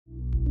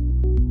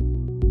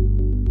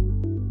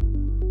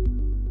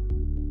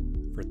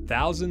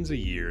thousands of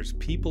years,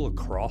 people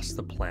across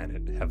the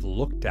planet have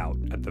looked out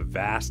at the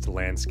vast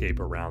landscape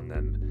around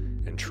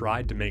them and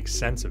tried to make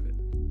sense of it.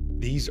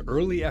 These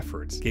early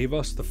efforts gave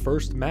us the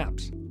first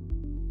maps.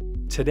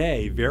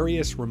 Today,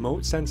 various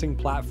remote sensing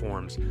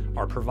platforms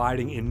are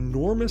providing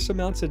enormous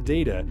amounts of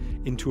data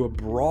into a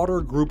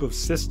broader group of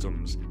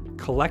systems,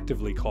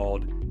 collectively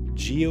called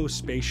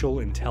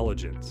geospatial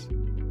intelligence.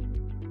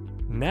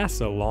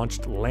 NASA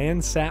launched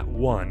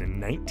Landsat-1 in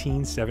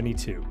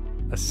 1972,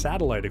 a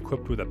satellite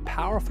equipped with a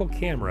powerful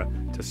camera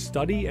to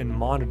study and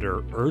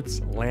monitor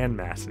Earth's land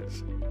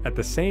masses. At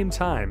the same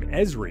time,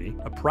 Esri,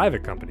 a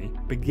private company,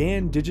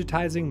 began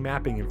digitizing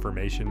mapping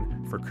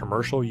information for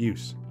commercial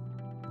use.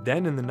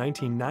 Then in the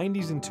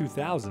 1990s and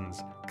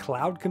 2000s,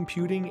 cloud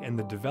computing and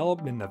the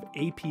development of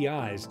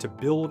APIs to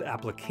build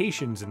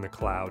applications in the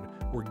cloud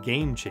were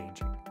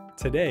game-changing.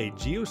 Today,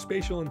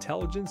 geospatial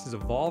intelligence is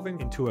evolving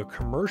into a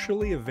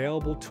commercially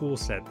available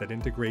toolset that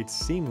integrates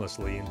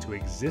seamlessly into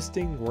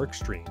existing work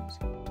streams.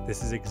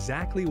 This is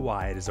exactly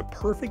why it is a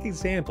perfect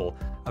example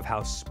of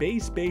how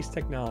space-based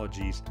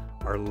technologies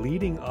are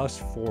leading us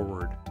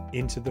forward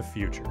into the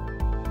future.